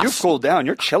 You've cooled down.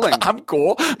 You're chilling. I'm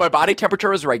cool. My body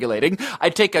temperature is regulating. I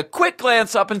take a quick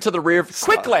glance up into the rear.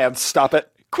 Quick glance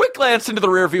into the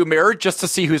rear view mirror just to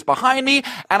see who's behind me,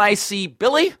 and I see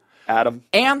Billy. Adam.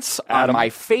 Ants on my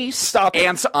face. Stop.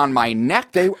 Ants on my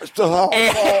neck. Ants.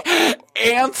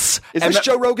 Is this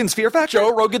Joe Rogan's Fear Factor?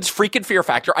 Joe Rogan's freaking Fear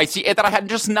Factor. I see it that I had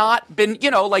just not been,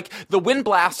 like the wind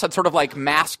blast had sort of like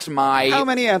masked my... How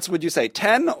many ants would you say?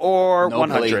 10 or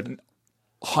 100?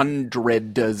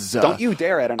 Hundreds. Don't you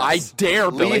dare, Ed. I dare,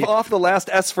 Billy. Leave off the last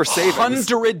S for savings.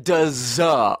 Hundreds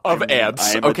of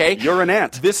ants, okay? You're an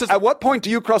ant. At what point do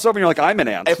you cross over and you're like, I'm an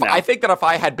ant now? I think that if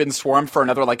I had been swarmed for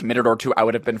another minute or two, I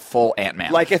would have been full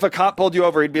Ant-Man. Like if a cop pulled you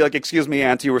over, he'd be like, excuse me,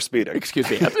 ant, you were speeding. Excuse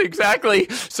me, ant. Exactly.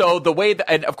 So the way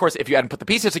that, and of course, if you hadn't put the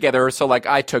pieces together, so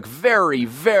I took very,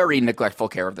 very neglectful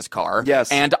care of this car.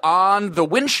 Yes. And on the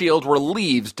windshield were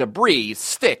leaves, debris,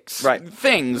 sticks,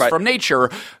 things from nature.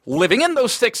 Living in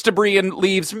those sticks, debris, and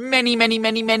leaves many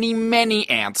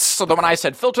ants. So that when I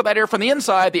said filter that air from the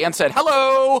inside, the ants said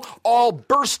hello, all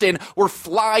burst in, were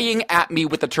flying at me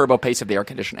with the turbo pace of the air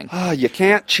conditioning. You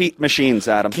can't cheat machines,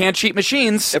 Adam. Can't cheat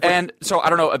machines. And so I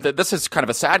don't know, this is kind of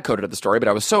a sad coda to the story, but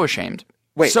I was so ashamed.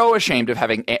 So ashamed of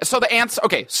having ants. So the ants,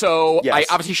 okay, so I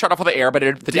obviously shut off all the air, but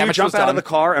the damage was done. Did you jump out of the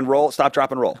car and roll, stop,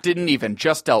 drop, and roll? Didn't even,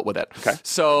 just dealt with it. Okay.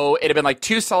 So it had been like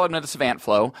 2 solid minutes of ant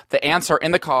flow. The ants are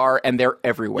in the car, and they're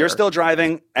everywhere. You're still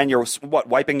driving, and you're,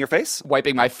 wiping your face?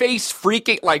 Wiping my face,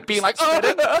 freaking, being like,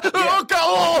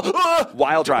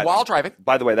 While driving. While driving.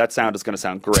 By the way, that sound is going to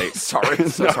sound great.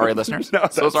 Sorry, listeners. No,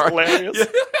 so sorry. Hilarious.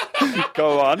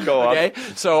 Go on. Okay,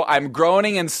 so I'm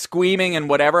groaning and squeaming and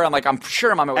whatever. I'm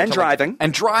sure I'm on my way.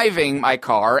 And driving my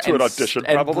car. To an audition,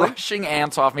 and probably. brushing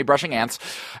ants off me, brushing ants.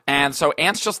 And so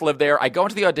ants just live there. I go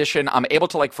into the audition. I'm able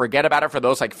to forget about it for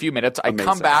those few minutes. I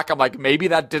come back. I'm like, maybe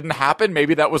that didn't happen.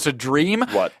 Maybe that was a dream.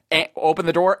 What? Open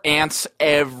the door. Ants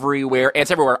everywhere.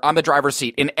 Ants everywhere. On the driver's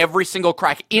seat. In every single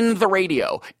crack. In the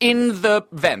radio. In the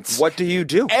vents. What do you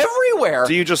do? Everywhere.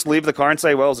 Do you just leave the car and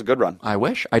say, well, it was a good run? I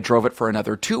wish. I drove it for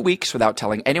another 2 weeks without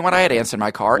telling anyone I had ants in my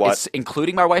car. What?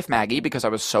 Including my wife Maggie, because I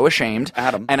was so ashamed.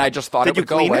 Adam. And I just thought it would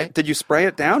go away. Did you spray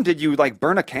it down? Did you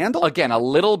burn a candle? Again, a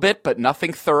little bit, but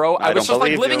nothing thorough. I was just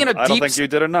living in a deep. I don't think you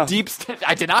did enough.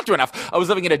 I did not do enough. I was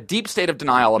living in a deep state of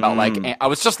denial about I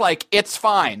was just it's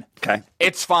fine. Okay.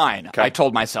 It's fine. Okay. I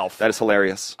told myself. That is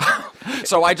hilarious.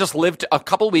 So I just lived a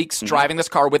couple weeks driving this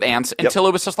car with ants until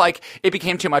it was just it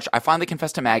became too much. I finally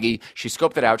confessed to Maggie. She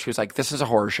scoped it out. She was like, this is a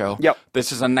horror show. Yep.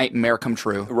 This is a nightmare come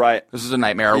true. Right. This is a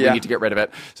nightmare. Yeah. We need to get rid of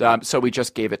it. So we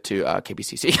just gave it to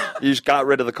KBCC. You just got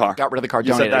rid of the car. Got rid of the car.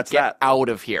 You said that's Get out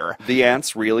of here. The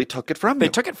ants really took it from you. They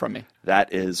took it from me.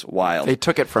 That is wild. They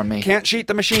took it from me. Can't cheat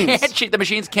the machines. Can't cheat the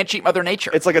machines. Can't cheat Mother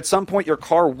Nature. It's at some point your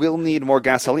car will need more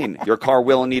gasoline. Your car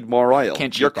will need more oil.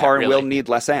 Can't cheat your car that, really. will need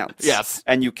less ants. Yes.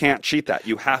 And you can't cheat that.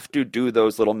 You have to do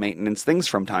those little maintenance things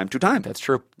from time to time. That's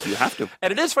true. You have to.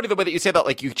 And it is funny the way that you say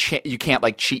that, you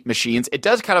can't cheat machines. It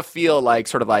does kind of feel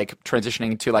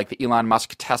transitioning to the Elon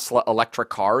Musk Tesla electric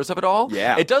cars of it all.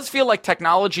 Yeah. It does feel like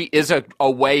technology is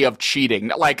a way of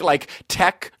cheating. Like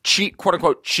tech cheat, quote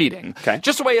unquote, cheating. Okay.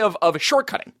 Just a way of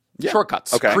shortcutting.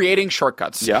 Shortcuts. Okay. Creating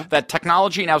shortcuts. Yeah. That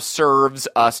technology now serves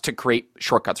us to create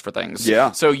shortcuts for things.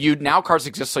 Yeah. So now cars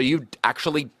exist so you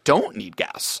actually don't need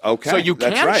gas. Okay. So you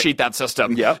can cheat that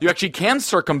system. Yeah. You actually can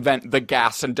circumvent the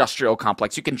gas industrial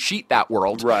complex. You can cheat that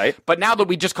world. Right. But now that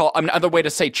we just call another way to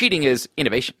say cheating is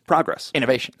innovation. Progress.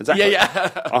 Innovation. Exactly. Yeah.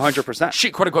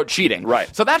 100%. Quote unquote cheating.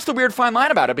 Right. So that's the weird fine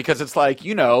line about it because it's like,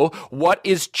 what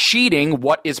is cheating?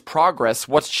 What is progress?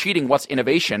 What's cheating? What's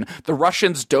innovation? The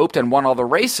Russians doped and won all the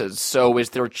races. So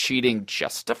is their cheating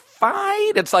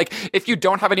justified? It's like, if you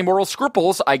don't have any moral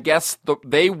scruples, I guess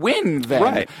they win then.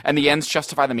 Right. And the ends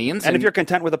justify the means. And if you're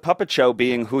content with a puppet show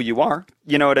being who you are,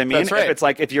 you know what I mean? That's right. If it's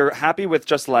like, if you're happy with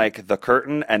just like the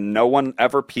curtain and no one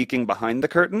ever peeking behind the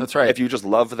curtain. That's right. If you just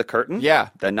love the curtain. Yeah.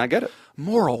 Then I get it.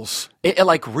 Morals. It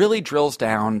like really drills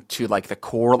down to like the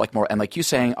core, like more, and like you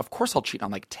saying, of course I'll cheat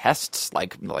on like tests,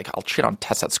 like I'll cheat on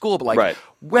tests at school, but like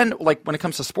when it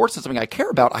comes to sports and something I care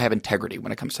about, I have integrity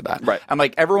when it comes to that. Right. And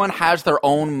like everyone has their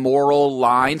own moral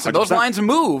lines, and 100%. those lines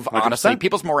move. 100%. Honestly,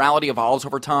 people's morality evolves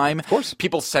over time. Of course.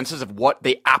 People's senses of what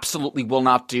they absolutely will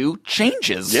not do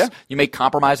changes. Yeah. You make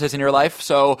compromises in your life,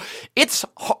 so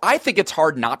I think it's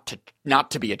hard not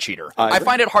to be a cheater. I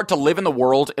find it hard to live in the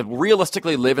world,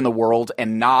 realistically live in the world,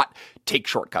 and not take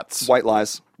shortcuts. White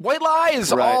lies. White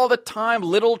lies all the time.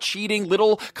 Little cheating,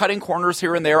 little cutting corners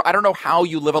here and there. I don't know how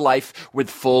you live a life with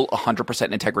full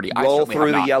 100% integrity. Roll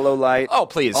through the yellow light. Oh,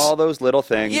 please. All those little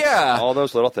things. Yeah. All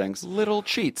those little things. Little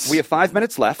cheats. We have 5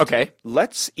 minutes left. Okay.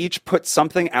 Let's each put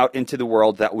something out into the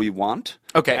world that we want.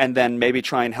 Okay. And then maybe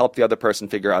try and help the other person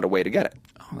figure out a way to get it.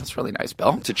 Oh, that's really nice,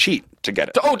 Bill. To cheat to get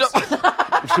it.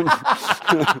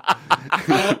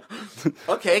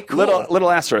 Okay, cool.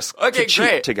 Little asterisk. Okay, to cheat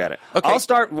great. to get it. Okay. I'll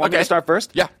start. Want me to start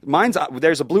first? Yeah.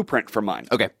 There's a blueprint for mine.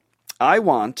 Okay. I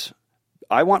want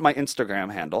my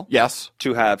Instagram handle. Yes.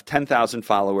 To have 10,000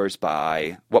 followers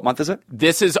by, what month is it?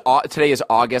 Today is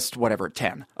August,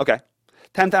 10. Okay.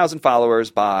 10,000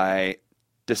 followers by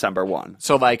December 1.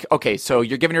 So so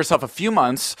you're giving yourself a few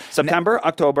months. September,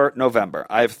 October, November.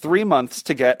 I have 3 months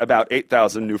to get about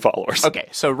 8,000 new followers. Okay,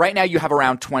 so right now you have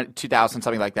around 2,000,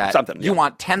 something like that. You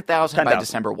want 10,000 by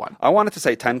December 1. I want it to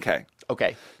say 10K.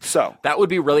 Okay. So that would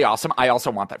be really awesome. I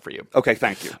also want that for you. Okay,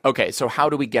 thank you. Okay, so how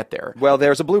do we get there? Well,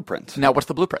 there's a blueprint. Now, what's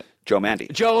the blueprint? Joe Mande.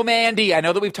 Joe Mande. I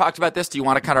know that we've talked about this. Do you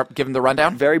want to kind of give him the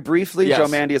rundown? Very briefly, Yes. Joe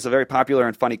Mande is a very popular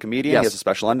and funny comedian. Yes. He has a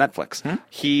special on Netflix.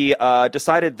 He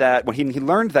decided that when he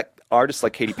learned that artists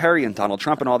like Katy Perry and Donald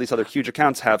Trump and all these other huge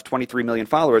accounts have 23 million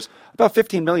followers, about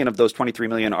 15 million of those 23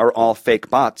 million are all fake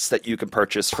bots that you can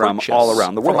purchase from all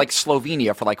around the world. From like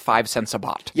Slovenia for like 5 cents a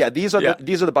bot. Yeah, these are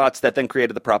the bots that then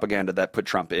created the propaganda that put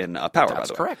Trump in power. That's by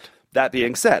the way. correct. That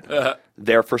being said,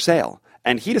 they're for sale.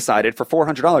 And he decided for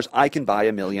 $400, I can buy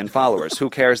 1 million followers. Who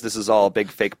cares? This is all big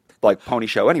fake like pony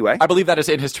show anyway. I believe that is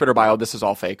in his Twitter bio. This is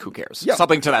all fake. Who cares? Yeah.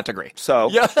 Something to that degree. So,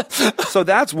 so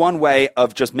that's one way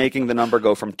of just making the number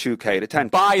go from 2K to 10K.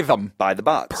 Buy them. Buy the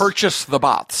bots. Purchase the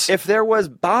bots. If there was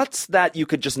bots that you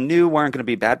could just knew weren't going to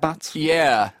be bad bots.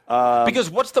 Yeah.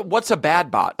 Because what's a bad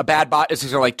bot? A bad bot is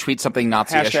just going to like tweet something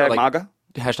Nazi-ish. Hashtag or, like, MAGA.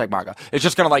 Hashtag MAGA. It's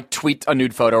just going to like tweet a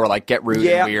nude photo or like get rude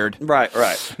and weird. Right.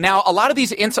 Now, a lot of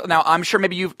these, now I'm sure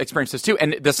maybe you've experienced this too,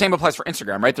 and the same applies for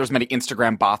Instagram, right? There's many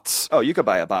Instagram bots. Oh, you could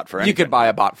buy a bot for anything. You could buy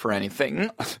a bot for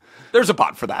anything. There's a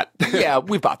bot for that. Yeah,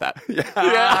 we've bought that.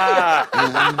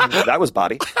 That was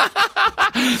body.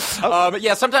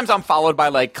 Yeah, sometimes I'm followed by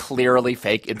like clearly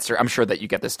fake Instagram. I'm sure that you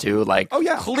get this too. Like,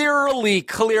 clearly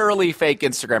fake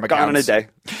Instagram accounts. Gone in a day.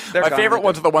 My favorite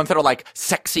ones are the ones that are like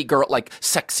sexy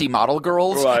model girls,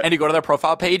 and you go to their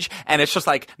profile page, and it's just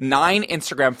like 9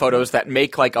 Instagram photos that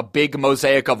make like a big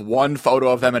mosaic of one photo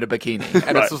of them in a bikini,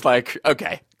 and it's just like,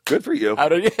 okay. Good for you.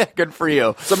 Good for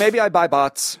you. So maybe I buy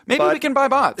bots. Maybe we can buy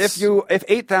bots. If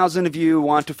 8,000 of you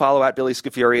want to follow at Billy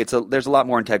Scafuri, there's a lot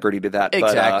more integrity to that.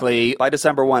 Exactly. But, by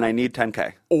December 1, I need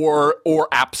 10K. Or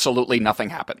absolutely nothing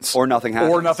happens. Or nothing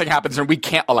happens. And we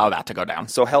can't allow that to go down.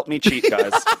 So help me cheat,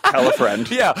 guys. Tell a friend.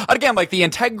 Yeah. Again, like the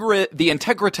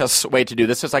integritous way to do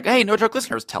this is like, hey, No Joke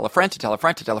listeners, tell a friend to tell a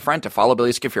friend to tell a friend to follow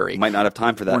Billy Scafuri. Might not have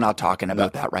time for that. We're not talking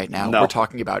about that right now. No. We're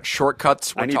talking about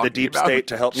shortcuts. I need the deep state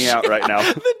to help me out right now.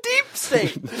 The deep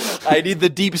state. I need the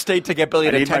deep state to get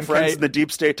Billy to 10K. I need my friends in the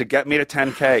deep state to get me to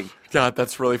 10K. God,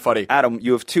 that's really funny. Adam,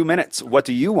 you have 2 minutes. What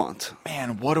do you want?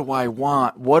 Man, what do I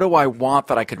want? What do I want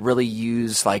that I could really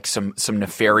use like some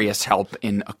nefarious help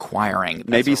in acquiring?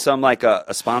 Maybe some like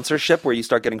a sponsorship where you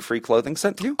start getting free clothing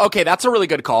sent to you? Okay, that's a really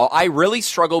good call. I really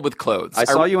struggle with clothes. I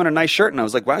saw you in a nice shirt and I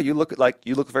was like, wow, you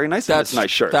look very nice in this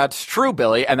nice shirt. That's true,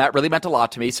 Billy, and that really meant a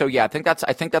lot to me. So yeah, I think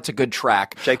that's a good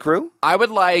track. J. Crew? I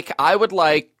would like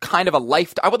kind of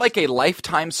I would like a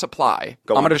lifetime supply.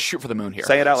 I'm going to shoot for the moon here.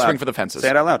 Say it out loud. Swing for the fences. Say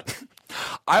it out loud.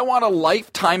 I want a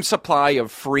lifetime supply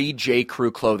of free J.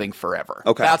 Crew clothing forever.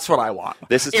 Okay. That's what I want.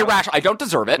 This is irrational. I don't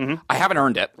deserve it. Mm-hmm. I haven't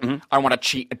earned it. Mm-hmm. I want to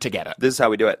cheat to get it. This is how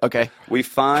we do it. Okay. We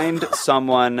find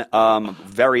someone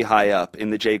very high up in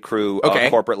the J. Crew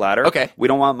corporate ladder. Okay. We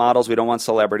don't want models. We don't want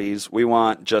celebrities. We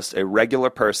want just a regular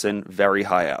person very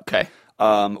high up. Okay.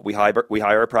 We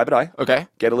hire a private eye. Okay.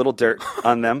 Get a little dirt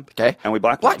on them. Okay. And we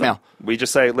blackmail them. We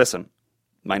just say, listen,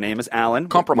 my name is Alan.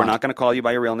 Compromise. We're not going to call you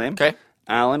by your real name. Okay.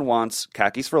 Alan wants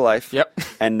khakis for life. Yep.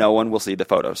 And no one will see the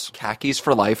photos. Khakis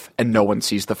for life, and no one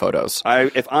sees the photos.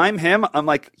 If I'm him, I'm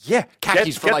like, yeah,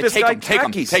 khakis for life.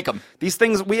 Take them. These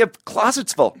things, we have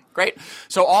closets full. Great.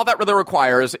 So all that really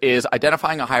requires is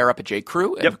identifying a higher up at J.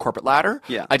 Crew in the corporate ladder,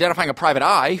 identifying a private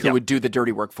eye who would do the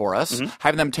dirty work for us,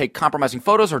 having them take compromising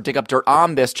photos or dig up dirt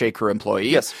on this J. Crew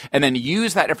employee, and then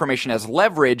use that information as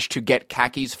leverage to get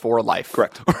khakis for life.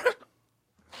 Correct.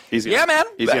 Easy. Yeah, man.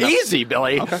 Easy,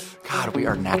 Billy. Okay. God, we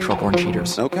are natural-born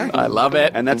cheaters. Okay. I love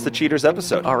it. And that's the Cheaters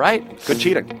episode. All right. Good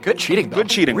cheating. Good cheating, though. Good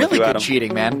cheating Really with you, good Adam.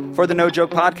 cheating, man. For the No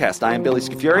Joke Podcast, I am Billy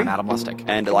Scafuri. I'm Adam Lustig.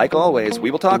 And like always,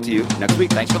 we will talk to you next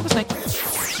week. Thanks for listening.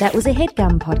 That was a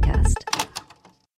HeadGum podcast.